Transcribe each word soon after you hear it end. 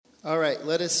All right,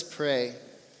 let us pray.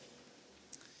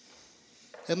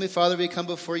 Heavenly Father, we come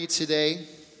before you today,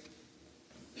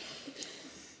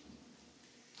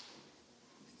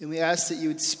 and we ask that you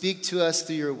would speak to us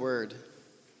through your word.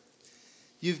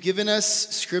 You've given us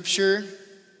scripture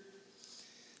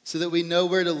so that we know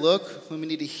where to look when we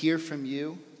need to hear from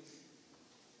you.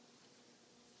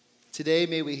 Today,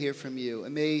 may we hear from you,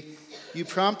 and may you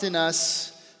prompt in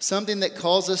us something that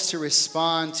calls us to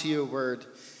respond to your word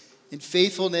in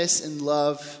faithfulness and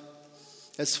love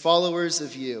as followers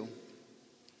of you.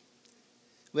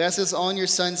 We ask this all in your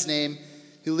Son's name,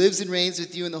 who lives and reigns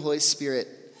with you in the Holy Spirit,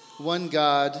 one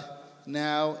God,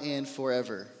 now and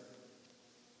forever.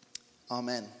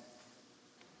 Amen.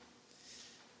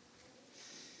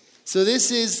 So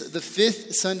this is the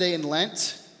fifth Sunday in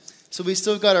Lent. So we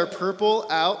still got our purple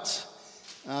out,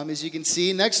 as you can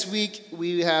see. Next week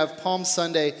we have Palm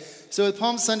Sunday. So with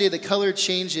Palm Sunday, the color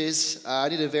changes. I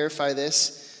need to verify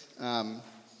this,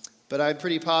 but I'm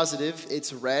pretty positive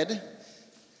it's red.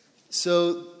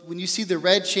 So when you see the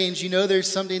red change, you know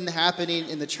there's something happening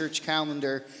in the church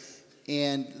calendar,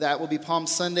 and that will be Palm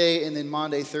Sunday, and then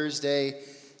Maundy, Thursday,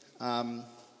 I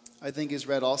think is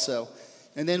red also.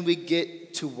 And then we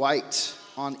get to white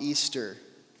on Easter.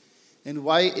 And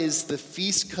white is the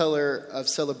feast color of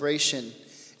celebration.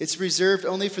 It's reserved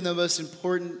only for the most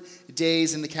important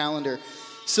days in the calendar.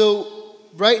 So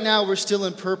right now we're still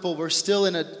in purple. We're still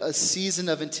in a season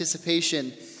of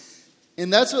anticipation.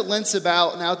 And that's what Lent's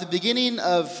about. Now at the beginning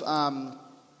of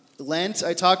Lent,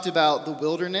 I talked about the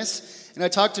wilderness. And I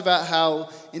talked about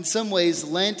how in some ways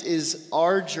Lent is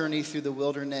our journey through the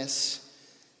wilderness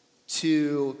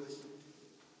to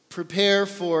prepare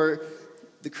for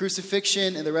the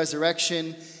crucifixion and the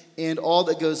resurrection and all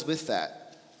that goes with that.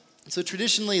 So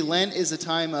traditionally, Lent is a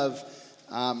time of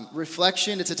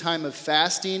reflection. It's a time of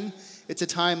fasting. It's a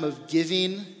time of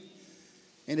giving.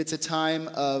 And it's a time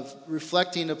of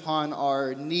reflecting upon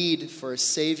our need for a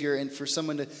Savior and for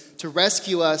someone to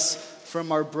rescue us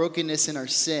from our brokenness and our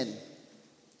sin.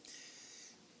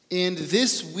 And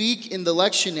this week in the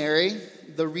lectionary,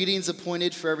 the readings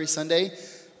appointed for every Sunday,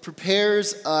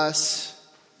 prepares us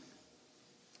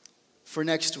for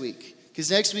next week. Because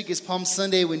next week is Palm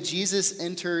Sunday when Jesus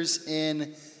enters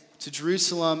into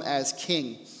Jerusalem as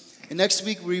king. And next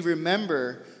week we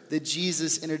remember that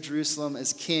Jesus entered Jerusalem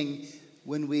as king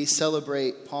when we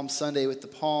celebrate Palm Sunday with the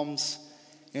palms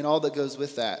and all that goes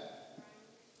with that.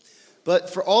 But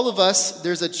for all of us,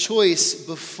 there's a choice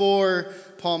before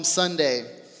Palm Sunday.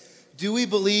 Do we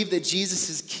believe that Jesus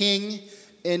is king,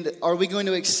 and are we going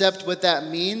to accept what that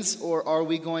means, or are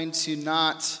we going to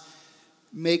not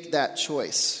make that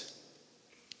choice?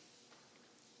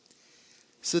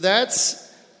 So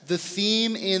that's the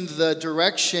theme and the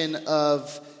direction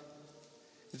of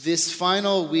this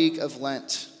final week of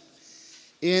Lent.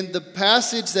 And the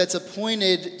passage that's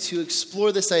appointed to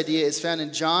explore this idea is found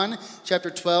in John chapter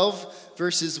 12,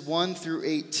 verses 1 through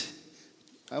 8.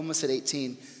 I almost said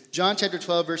 18. John chapter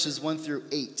 12, verses 1 through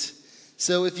 8.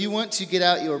 So if you want to get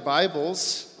out your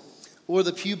Bibles or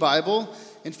the Pew Bible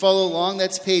and follow along,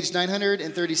 that's page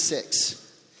 936.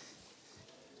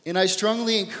 And I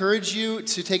strongly encourage you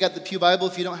to take out the Pew Bible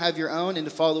if you don't have your own and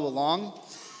to follow along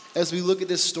as we look at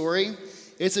this story.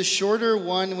 It's a shorter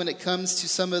one when it comes to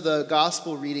some of the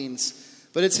gospel readings,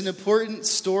 but it's an important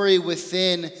story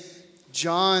within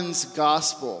John's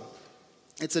gospel.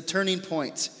 It's a turning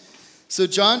point. So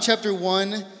John chapter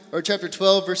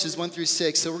 12, verses 1 through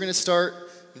 6. So we're going to start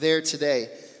there today.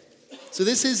 So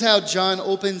this is how John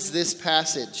opens this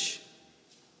passage.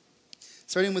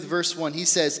 Starting with verse 1, he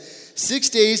says, 6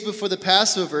 days before the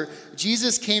Passover,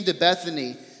 Jesus came to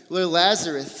Bethany, where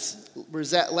Lazarus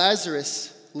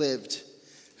lived,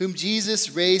 whom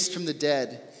Jesus raised from the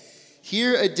dead.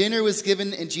 Here a dinner was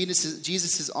given in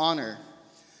Jesus' honor.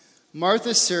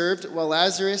 Martha served, while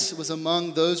Lazarus was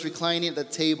among those reclining at the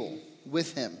table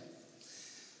with him.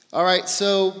 All right,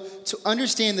 so to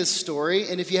understand this story,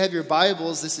 and if you have your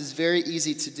Bibles, this is very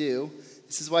easy to do.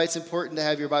 This is why it's important to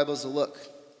have your Bibles to look.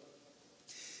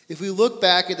 If we look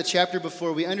back at the chapter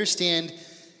before, we understand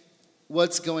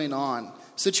what's going on.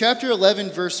 So chapter 11,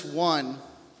 verse 1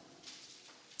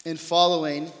 and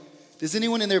following, does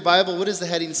anyone in their Bible, what does the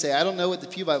heading say? I don't know what the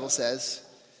Pew Bible says.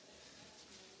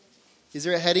 Is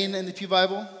there a heading in the Pew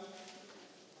Bible?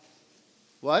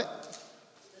 What?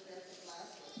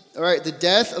 All right, the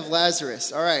death of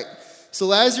Lazarus. All right. So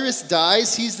Lazarus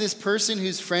dies. He's this person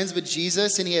who's friends with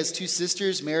Jesus, and he has two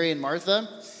sisters, Mary and Martha.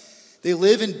 They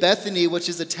live in Bethany, which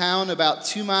is a town about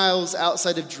 2 miles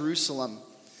outside of Jerusalem.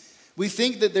 We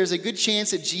think that there's a good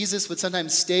chance that Jesus would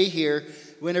sometimes stay here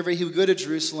whenever he would go to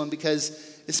Jerusalem,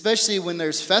 because especially when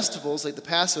there's festivals like the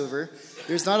Passover,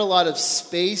 there's not a lot of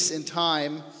space and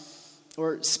time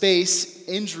or space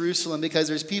in Jerusalem because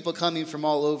there's people coming from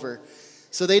all over.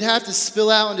 So they'd have to spill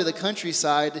out into the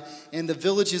countryside and the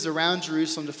villages around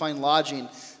Jerusalem to find lodging.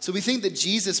 So we think that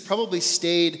Jesus probably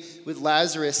stayed with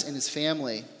Lazarus and his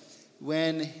family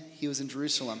when he was in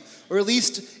Jerusalem. Or at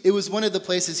least it was one of the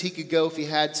places he could go if he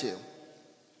had to.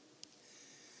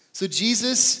 So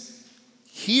Jesus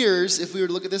hears, if we were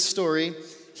to look at this story,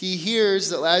 he hears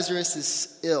that Lazarus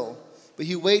is ill. But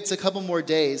he waits a couple more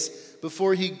days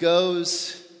before he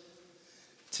goes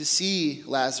to see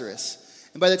Lazarus.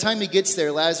 And by the time he gets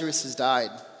there, Lazarus has died.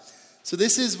 So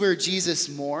this is where Jesus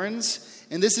mourns.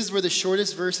 And this is where the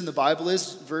shortest verse in the Bible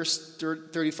is, verse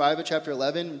 35 of chapter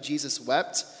 11, Jesus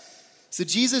wept. So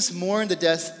Jesus mourned the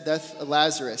death of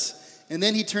Lazarus. And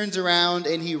then he turns around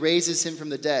and he raises him from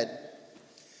the dead.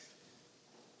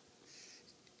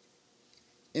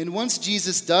 And once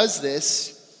Jesus does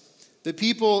this, the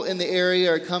people in the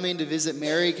area are coming to visit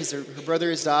Mary because her brother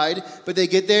has died. But they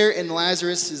get there and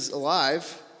Lazarus is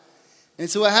alive. And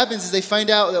so what happens is they find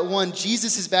out that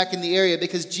Jesus is back in the area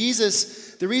because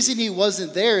Jesus, the reason he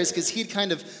wasn't there is because he'd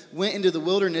kind of went into the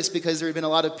wilderness because there had been a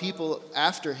lot of people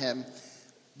after him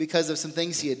because of some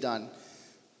things he had done.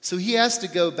 So he has to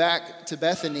go back to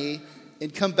Bethany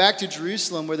and come back to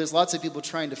Jerusalem where there's lots of people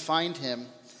trying to find him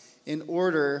in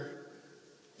order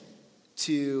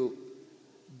to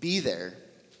be there.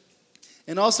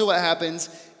 And also what happens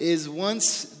is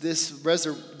once this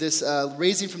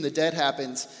raising from the dead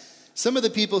happens, some of the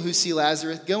people who see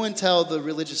Lazarus go and tell the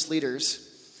religious leaders.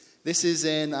 This is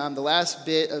in the last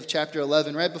bit of chapter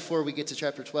 11, right before we get to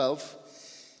chapter 12.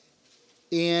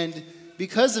 And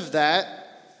because of that,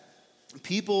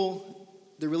 the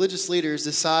religious leaders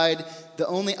decide the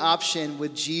only option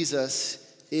with Jesus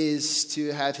is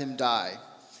to have him die.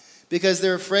 Because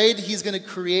they're afraid he's going to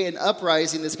create an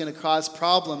uprising that's going to cause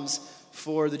problems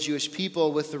for the Jewish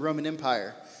people with the Roman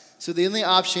Empire. So the only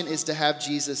option is to have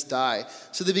Jesus die.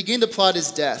 So they begin to plot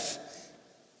his death.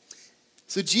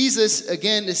 So Jesus,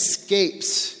 again,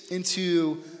 escapes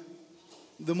into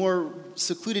the more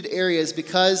secluded areas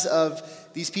because of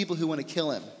these people who want to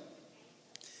kill him.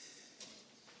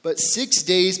 But 6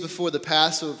 days before the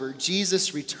Passover,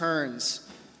 Jesus returns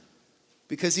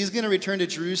because he's going to return to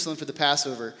Jerusalem for the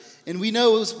Passover. And we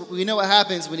know what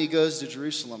happens when he goes to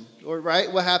Jerusalem. Or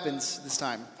right? What happens this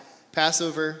time?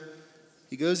 Passover.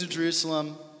 He goes to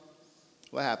Jerusalem.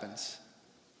 What happens?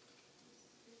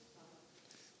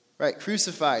 Right,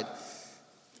 crucified.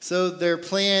 So their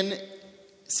plan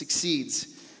succeeds.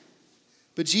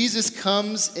 But Jesus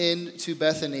comes into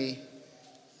Bethany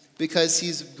because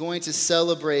he's going to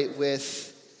celebrate with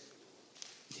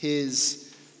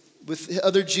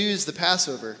other Jews the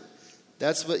Passover.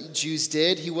 That's what Jews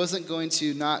did. He wasn't going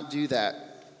to not do that.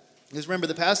 Because remember,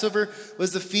 the Passover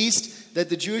was the feast that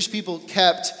the Jewish people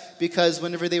kept because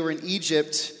whenever they were in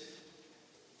Egypt,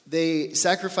 they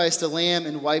sacrificed a lamb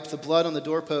and wiped the blood on the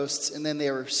doorposts, and then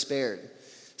they were spared.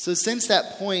 So since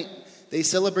that point, they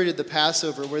celebrated the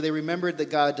Passover where they remembered that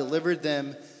God delivered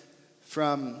them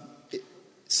from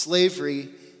slavery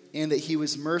and that he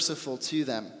was merciful to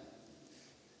them.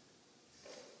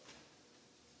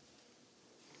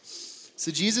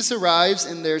 So Jesus arrives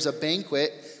and there's a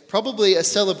banquet, probably a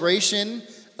celebration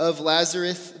of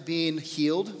Lazarus being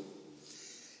healed.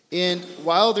 And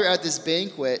while they're at this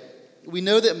banquet, we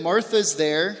know that Martha's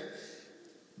there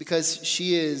because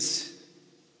she is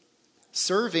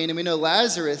serving. And we know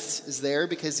Lazarus is there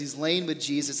because he's laying with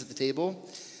Jesus at the table.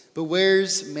 But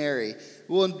where's Mary?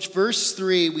 Well, in verse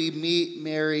 3, we meet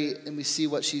Mary and we see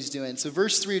what she's doing. So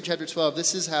verse 3 of chapter 12,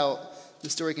 this is how the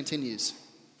story continues.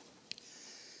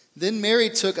 Then Mary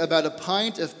took about a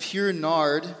pint of pure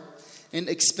nard, an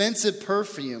expensive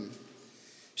perfume.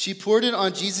 She poured it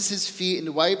on Jesus' feet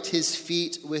and wiped his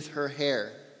feet with her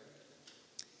hair.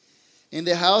 And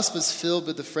the house was filled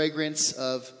with the fragrance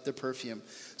of the perfume.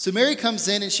 So Mary comes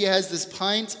in and she has this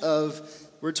pint of,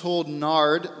 we're told,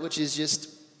 nard, which is just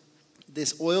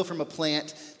this oil from a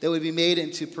plant that would be made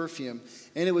into perfume.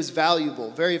 And it was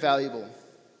valuable, very valuable.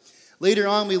 Later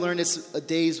on, we learn it's a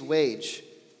day's wage.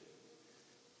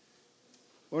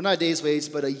 Or not a day's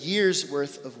wage, but a year's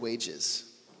worth of wages.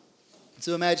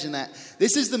 So imagine that.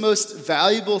 This is the most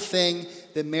valuable thing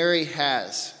that Mary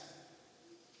has.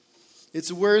 It's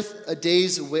worth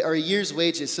a year's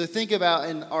wages. So think about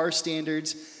in our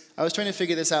standards. I was trying to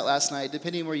figure this out last night.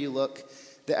 Depending where you look,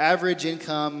 the average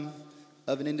income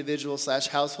of an individual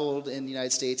 / household in the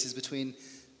United States is between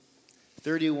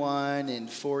 $31,000 and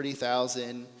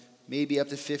 $40,000, maybe up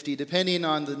to $50,000, depending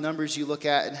on the numbers you look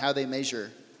at and how they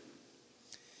measure.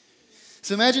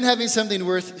 So imagine having something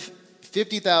worth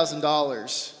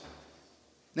 $50,000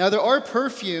 Now, there are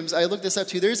perfumes. I looked this up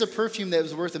too. There's a perfume that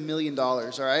was worth $1 million, all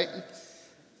right?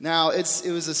 Now, it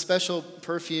was a special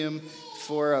perfume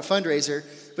for a fundraiser.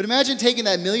 But imagine taking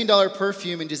that $1 million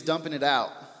perfume and just dumping it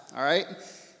out, all right?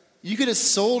 You could have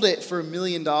sold it for $1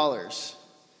 million.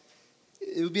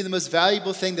 It would be the most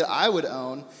valuable thing that I would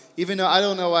own, even though I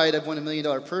don't know why I'd have won $1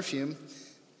 million perfume.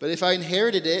 But if I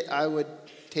inherited it, I would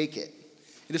take it.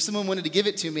 And if someone wanted to give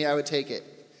it to me, I would take it.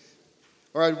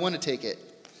 Or I'd want to take it.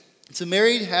 So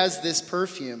Mary has this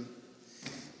perfume,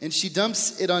 and she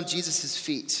dumps it on Jesus'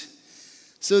 feet.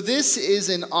 So this is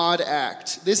an odd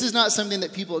act. This is not something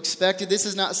that people expected. This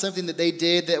is not something that they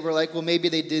did that were like, well, maybe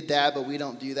they did that, but we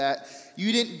don't do that.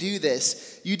 You didn't do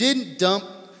this. You didn't dump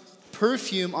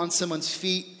perfume on someone's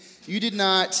feet. You did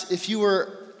not, if you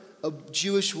were a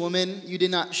Jewish woman, you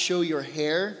did not show your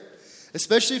hair.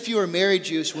 Especially if you were a married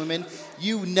Jewish woman,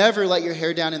 you never let your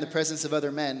hair down in the presence of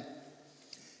other men.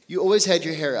 You always had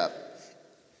your hair up.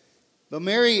 But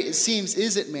Mary, it seems,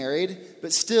 isn't married,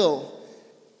 but still,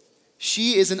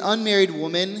 she is an unmarried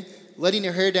woman letting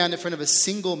her hair down in front of a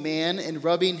single man and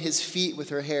rubbing his feet with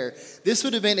her hair. This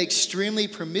would have been extremely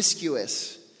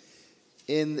promiscuous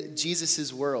in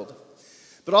Jesus' world.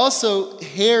 But also,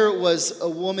 hair was a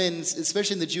woman's,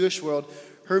 especially in the Jewish world,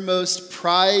 her most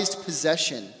prized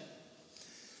possession.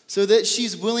 So that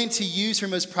she's willing to use her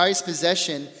most prized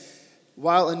possession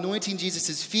while anointing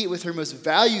Jesus' feet with her most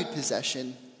valued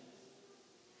possession.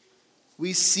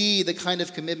 We see the kind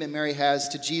of commitment Mary has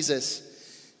to Jesus.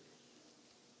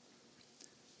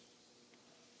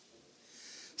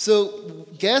 So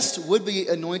guests would be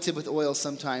anointed with oil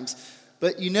sometimes,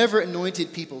 but you never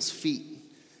anointed people's feet.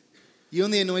 You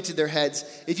only anointed their heads.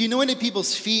 If you anointed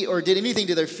people's feet or did anything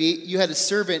to their feet, you had a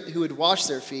servant who would wash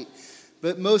their feet.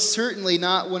 But most certainly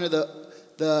not one of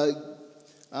the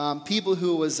people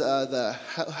who was the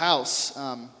house.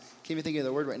 Can't even think of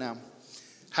the word right now.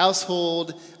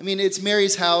 Household. I mean, it's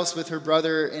Mary's house with her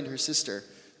brother and her sister.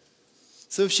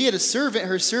 So if she had a servant,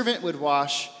 her servant would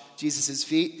wash Jesus'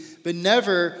 feet, but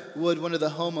never would one of the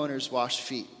homeowners wash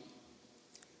feet,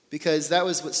 because that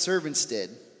was what servants did.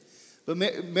 But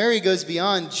Mary goes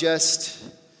beyond just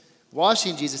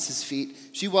washing Jesus' feet.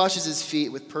 She washes his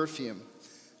feet with perfume.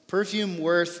 Perfume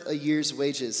worth a year's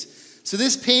wages. So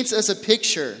this paints us a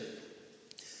picture.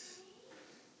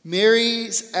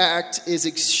 Mary's act is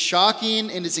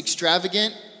shocking and it's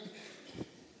extravagant.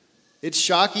 It's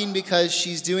shocking because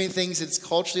she's doing things that's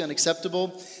culturally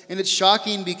unacceptable. And it's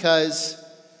shocking because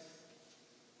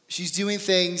she's doing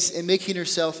things and making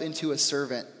herself into a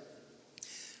servant.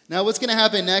 Now what's going to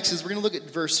happen next is we're going to look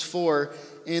at verse 4.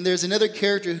 And there's another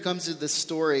character who comes into this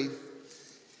story.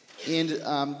 And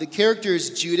the character is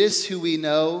Judas, who we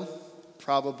know,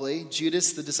 probably.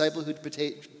 Judas, the disciple who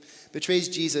betrays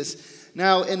Jesus.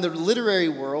 Now, in the literary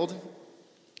world,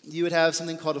 you would have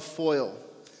something called a foil,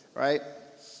 right?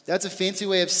 That's a fancy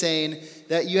way of saying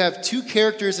that you have two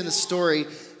characters in a story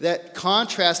that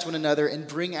contrast one another and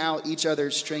bring out each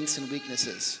other's strengths and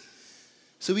weaknesses.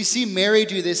 So we see Mary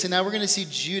do this, and now we're going to see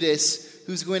Judas,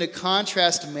 who's going to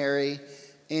contrast Mary,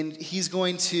 and he's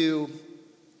going to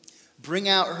bring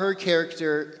out her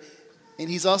character, and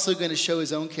he's also going to show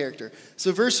his own character.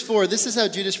 So verse 4, this is how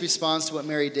Judas responds to what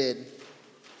Mary did.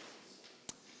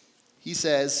 He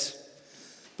says,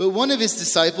 "But one of his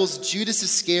disciples, Judas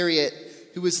Iscariot,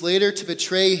 who was later to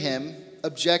betray him,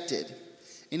 objected.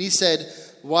 And he said,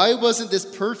 'Why wasn't this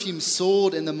perfume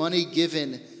sold and the money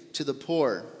given to the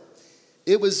poor?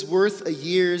 It was worth a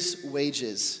year's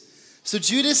wages.'" So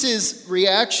Judas's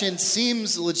reaction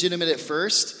seems legitimate at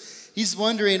first. He's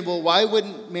wondering, well, why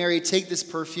wouldn't Mary take this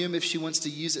perfume if she wants to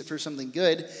use it for something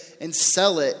good and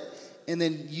sell it and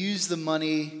then use the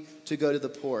money to go to the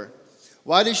poor?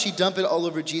 Why does she dump it all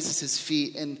over Jesus'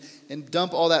 feet and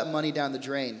dump all that money down the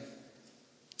drain?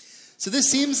 So this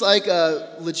seems like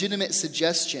a legitimate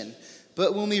suggestion.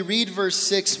 But when we read verse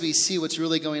 6, we see what's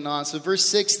really going on. So verse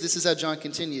 6, this is how John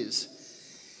continues.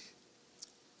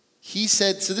 He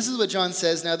said, so this is what John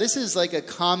says. Now this is like a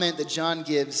comment that John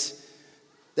gives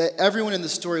that everyone in the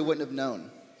story wouldn't have known.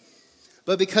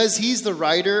 But because he's the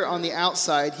writer on the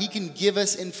outside, he can give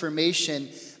us information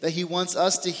that he wants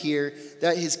us to hear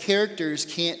that his characters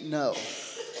can't know.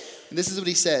 And this is what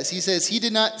he says. He says, "He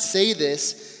did not say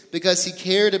this because he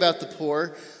cared about the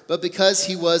poor, but because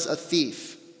he was a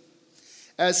thief.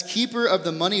 As keeper of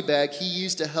the money bag, he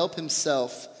used to help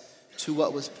himself to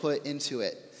what was put into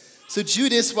it." So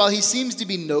Judas, while he seems to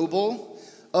be noble,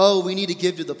 we need to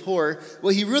give to the poor,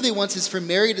 what he really wants is for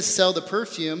Mary to sell the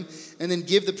perfume and then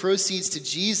give the proceeds to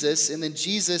Jesus, and then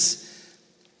Jesus,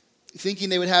 thinking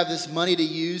they would have this money to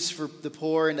use for the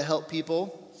poor and to help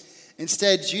people.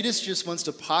 Instead, Judas just wants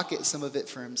to pocket some of it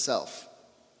for himself.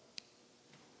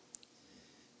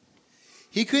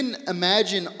 He couldn't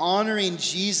imagine honoring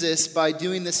Jesus by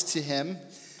doing this to him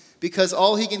because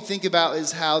all he can think about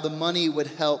is how the money would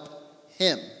help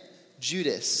him,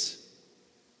 Judas.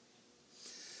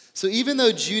 So even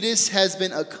though Judas has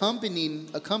been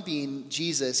accompanying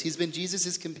Jesus, he's been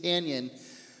Jesus' companion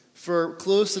for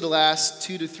close to the last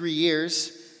 2 to 3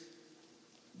 years,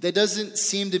 that doesn't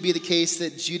seem to be the case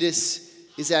that Judas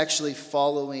is actually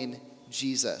following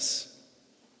Jesus.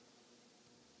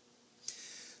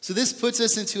 So this puts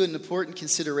us into an important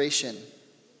consideration.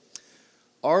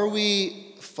 Are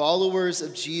we followers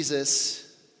of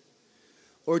Jesus,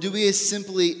 or do we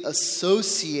simply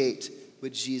associate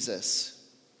with Jesus?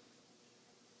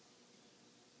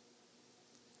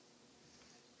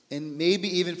 And maybe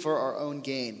even for our own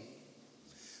gain.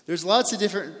 There's lots of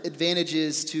different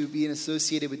advantages to being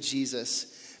associated with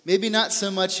Jesus. Maybe not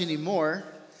so much anymore,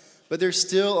 but there's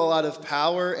still a lot of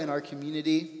power in our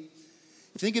community.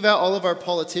 Think about all of our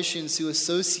politicians who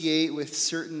associate with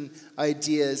certain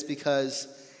ideas because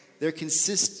their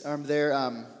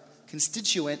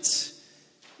constituents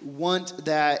want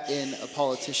that in a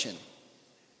politician.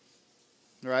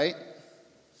 Right?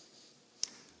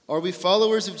 Are we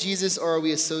followers of Jesus or are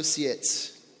we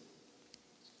associates?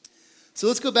 So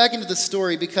let's go back into the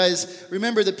story because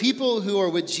remember, the people who are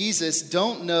with Jesus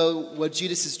don't know what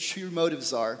Judas's true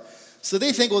motives are. So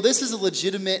they think, well, this is a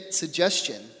legitimate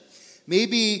suggestion.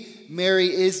 Maybe Mary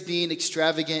is being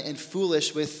extravagant and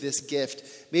foolish with this gift.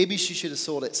 Maybe she should have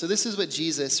sold it. So this is what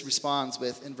Jesus responds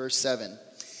with in verse 7.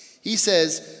 He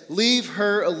says, "Leave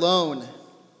her alone.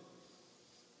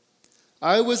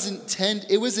 It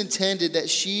was intended that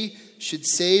she should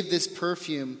save this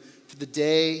perfume for the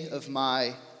day of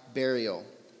my burial."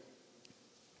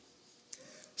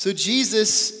 So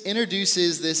Jesus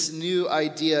introduces this new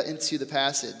idea into the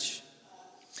passage.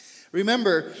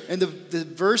 Remember, in the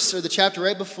verse or the chapter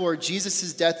right before,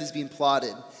 Jesus' death is being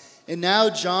plotted. And now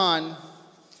John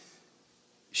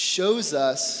shows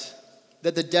us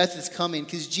that the death is coming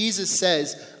because Jesus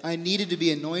says, "I needed to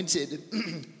be anointed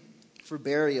for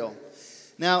burial."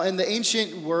 Now, in the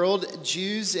ancient world,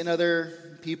 Jews and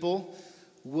other people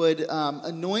would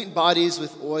anoint bodies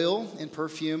with oil and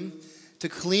perfume to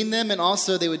clean them, and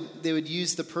also they would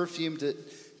use the perfume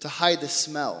to hide the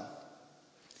smell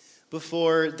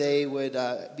before they would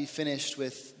be finished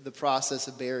with the process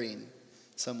of burying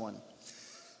someone.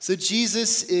 So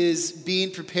Jesus is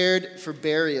being prepared for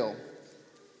burial.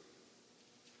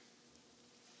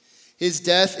 His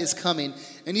death is coming.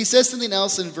 And he says something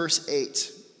else in verse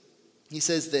 8. He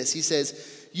says this. He says,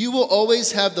 "You will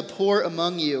always have the poor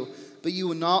among you, but you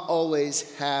will not always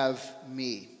have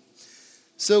me."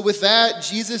 So with that,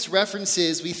 Jesus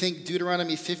references, we think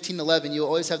Deuteronomy 15:11, "You will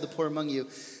always have the poor among you."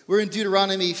 We're in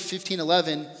Deuteronomy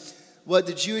 15:11. What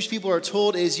the Jewish people are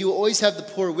told is you will always have the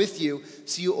poor with you,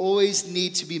 so you always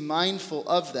need to be mindful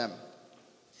of them.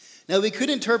 Now we could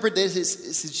interpret this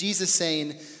as Jesus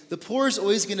saying, the poor is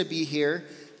always going to be here.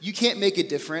 You can't make a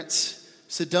difference,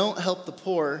 so don't help the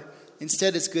poor.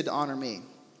 Instead, it's good to honor me.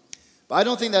 But I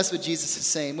don't think that's what Jesus is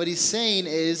saying. What he's saying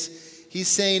is, he's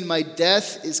saying, my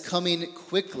death is coming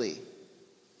quickly.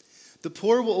 The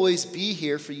poor will always be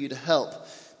here for you to help.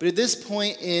 But at this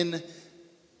point in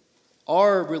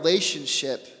our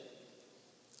relationship,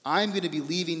 I'm going to be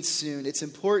leaving soon. It's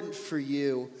important for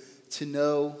you to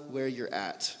know where you're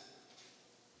at.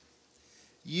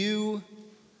 You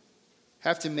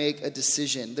have to make a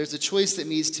decision. There's a choice that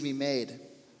needs to be made.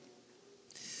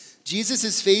 Jesus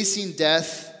is facing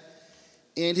death,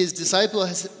 and his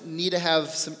disciples need to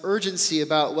have some urgency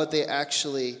about what they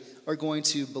actually are going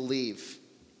to believe.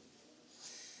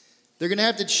 They're going to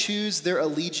have to choose their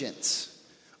allegiance.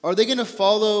 Are they going to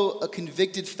follow a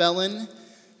convicted felon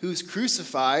who's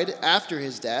crucified after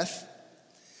his death,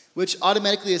 which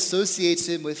automatically associates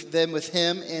them with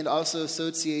him and also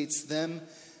associates them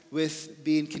with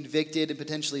being convicted and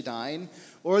potentially dying?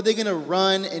 Or are they going to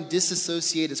run and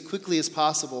disassociate as quickly as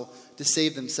possible to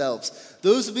save themselves?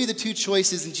 Those will be the two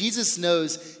choices, and Jesus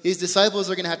knows his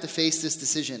disciples are going to have to face this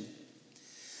decision.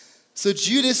 So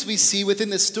Judas, we see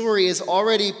within the story, is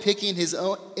already picking his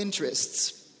own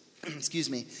interests.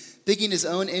 Picking his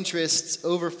own interests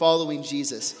over following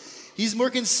Jesus. He's more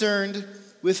concerned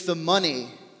with the money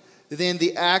than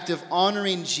the act of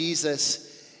honoring Jesus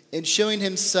and showing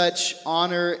him such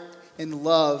honor and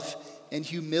love and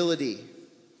humility.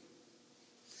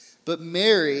 But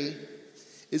Mary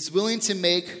is willing to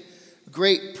make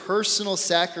great personal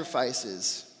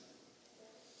sacrifices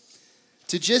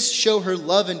to just show her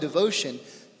love and devotion.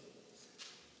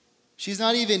 She's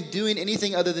not even doing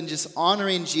anything other than just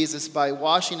honoring Jesus by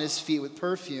washing his feet with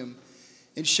perfume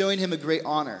and showing him a great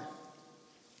honor.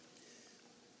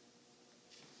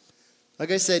 Like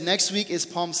I said, next week is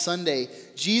Palm Sunday.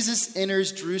 Jesus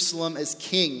enters Jerusalem as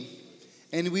king,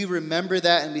 and we remember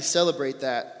that and we celebrate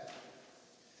that.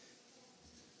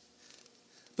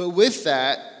 But with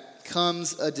that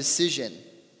comes a decision.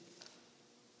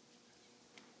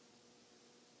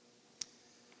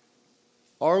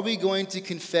 Are we going to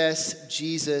confess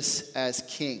Jesus as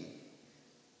king?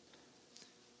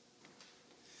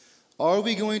 Are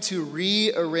we going to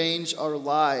rearrange our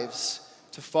lives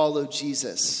to follow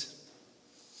Jesus?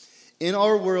 In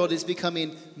our world, it's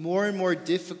becoming more and more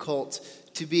difficult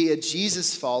to be a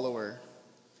Jesus follower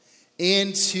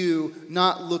and to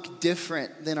not look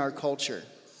different than our culture.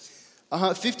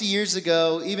 50 years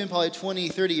ago, even probably 20,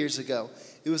 30 years ago,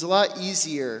 it was a lot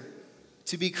easier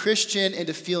to be Christian and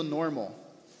to feel normal.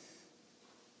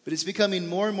 But it's becoming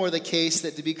more and more the case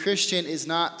that to be Christian is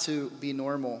not to be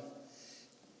normal.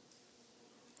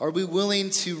 Are we willing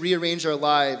to rearrange our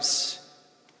lives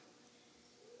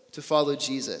to follow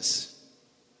Jesus?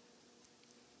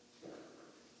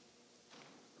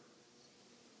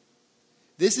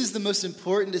 This is the most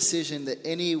important decision that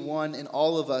anyone and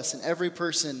all of us and every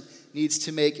person needs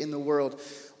to make in the world.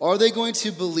 Are they going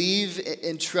to believe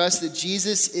and trust that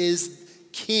Jesus is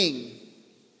king?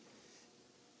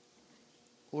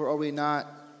 Or are we not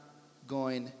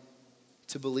going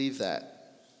to believe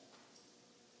that?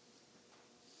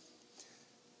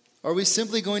 Are we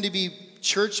simply going to be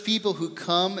church people who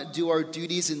come, do our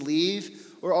duties, and leave?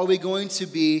 Or are we going to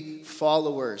be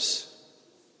followers?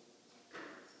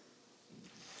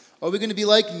 Are we going to be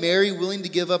like Mary, willing to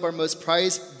give up our most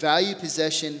prized, valued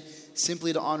possession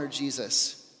simply to honor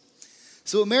Jesus?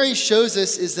 So what Mary shows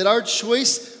us is that our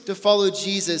choice to follow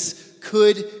Jesus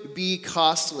could be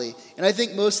costly. And I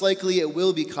think most likely it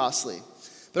will be costly.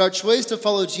 But our choice to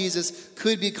follow Jesus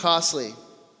could be costly.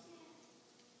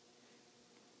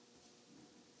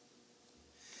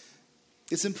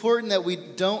 It's important that we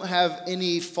don't have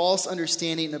any false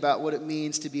understanding about what it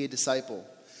means to be a disciple.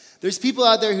 There's people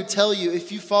out there who tell you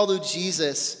if you follow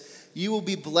Jesus, you will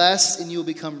be blessed and you will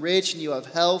become rich and you have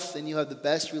health and you have the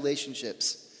best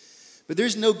relationships. But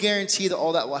there's no guarantee that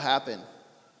all that will happen.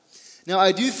 Now,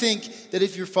 I do think that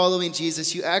if you're following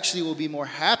Jesus, you actually will be more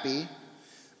happy,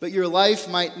 but your life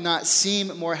might not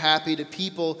seem more happy to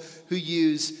people who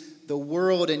use the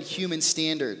world and human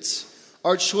standards.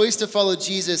 Our choice to follow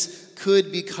Jesus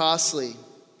could be costly.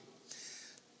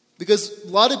 Because a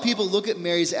lot of people look at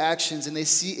Mary's actions and they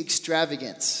see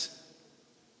extravagance.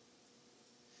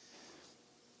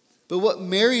 But what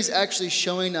Mary's actually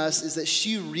showing us is that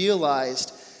she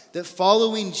realized that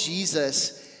following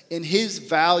Jesus and his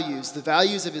values, the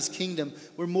values of his kingdom,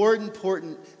 were more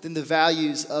important than the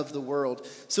values of the world.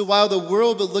 So while the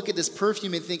world would look at this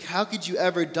perfume and think, how could you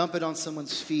ever dump it on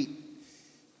someone's feet?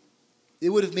 It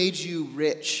would have made you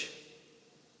rich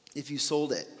if you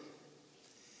sold it.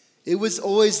 It was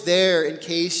always there in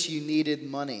case you needed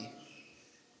money.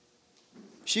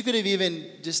 She could have even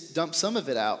just dumped some of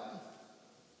it out.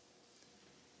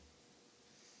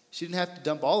 She didn't have to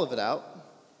dump all of it out.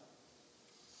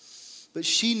 But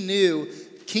she knew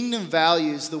kingdom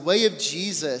values, the way of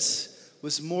Jesus,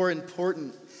 was more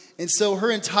important. And so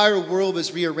her entire world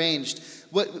was rearranged.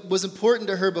 What was important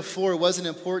to her before wasn't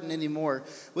important anymore.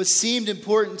 What seemed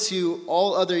important to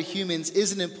all other humans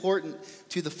isn't important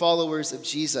to the followers of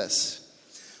Jesus.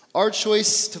 Our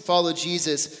choice to follow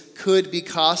Jesus could be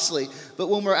costly. But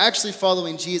when we're actually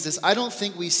following Jesus, I don't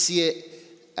think we see it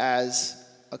as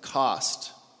a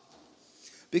cost.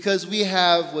 Because we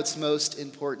have what's most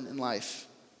important in life.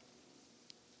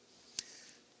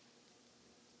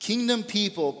 Kingdom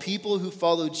people, people who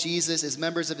follow Jesus as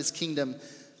members of his kingdom,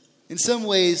 in some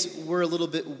ways, we're a little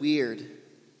bit weird.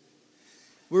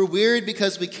 We're weird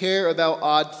because we care about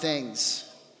odd things.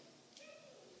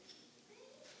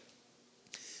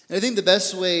 And I think the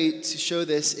best way to show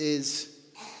this is,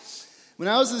 when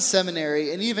I was in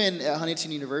seminary, and even at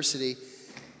Huntington University,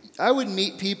 I would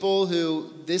meet people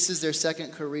who this is their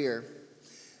second career.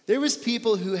 There was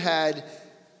people who had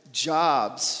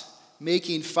jobs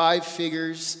making 5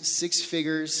 figures, 6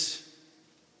 figures,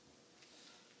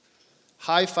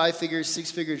 high 5 figures,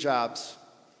 6-figure jobs,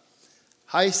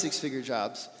 high 6-figure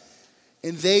jobs.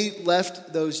 And they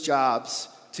left those jobs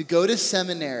to go to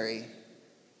seminary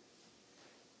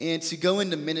and to go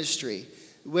into ministry,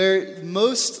 where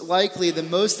most likely the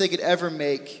most they could ever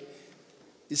make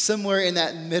is somewhere in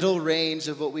that middle range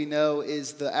of what we know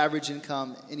is the average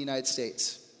income in the United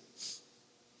States.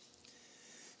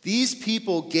 These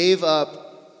people gave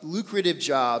up lucrative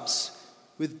jobs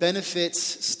with benefits,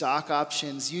 stock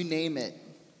options, you name it,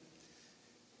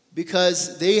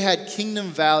 because they had kingdom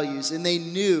values and they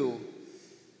knew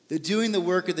that doing the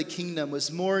work of the kingdom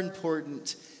was more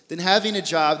important than having a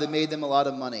job that made them a lot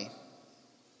of money.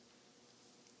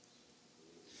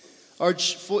 Our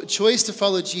choice to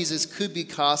follow Jesus could be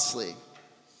costly.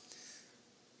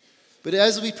 But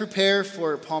as we prepare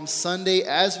for Palm Sunday,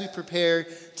 as we prepare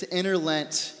to enter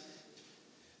Lent,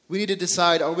 we need to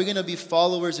decide, are we going to be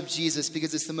followers of Jesus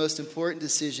because it's the most important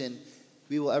decision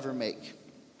we will ever make?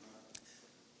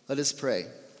 Let us pray.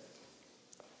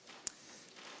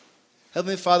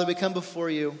 Heavenly Father, we come before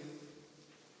you,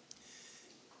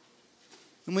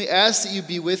 and we ask that you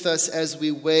be with us as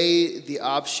we weigh the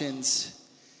options,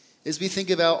 as we think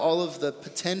about all of the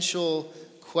potential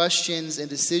questions and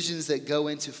decisions that go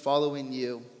into following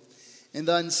you, and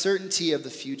the uncertainty of the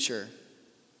future.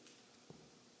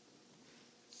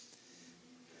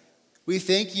 We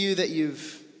thank you that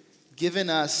you've given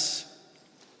us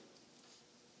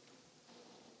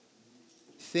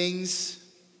things,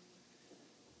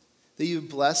 that you've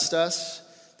blessed us,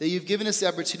 that you've given us the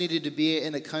opportunity to be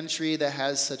in a country that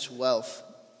has such wealth.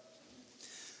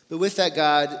 But with that,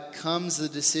 God, comes the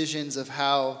decisions of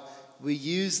how we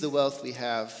use the wealth we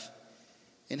have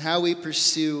and how we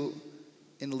pursue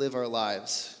and live our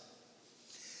lives.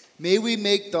 May we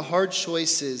make the hard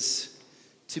choices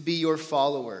to be your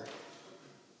follower.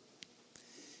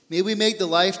 May we make the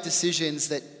life decisions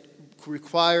that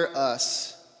require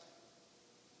us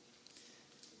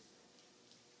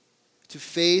to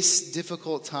face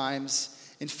difficult times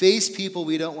and face people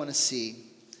we don't want to see.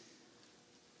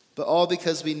 But all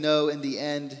because we know in the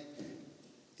end,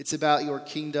 it's about your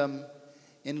kingdom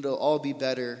and it'll all be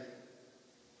better.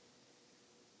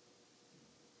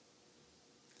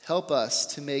 Help us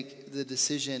to make the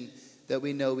decision that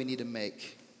we know we need to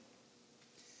make.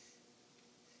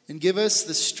 And give us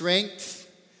the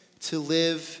strength to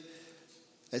live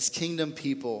as kingdom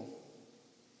people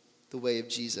the way of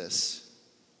Jesus.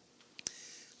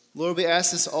 Lord, we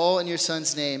ask this all in your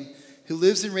Son's name, who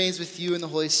lives and reigns with you in the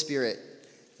Holy Spirit,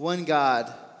 one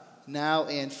God, now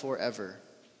and forever.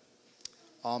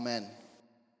 Amen.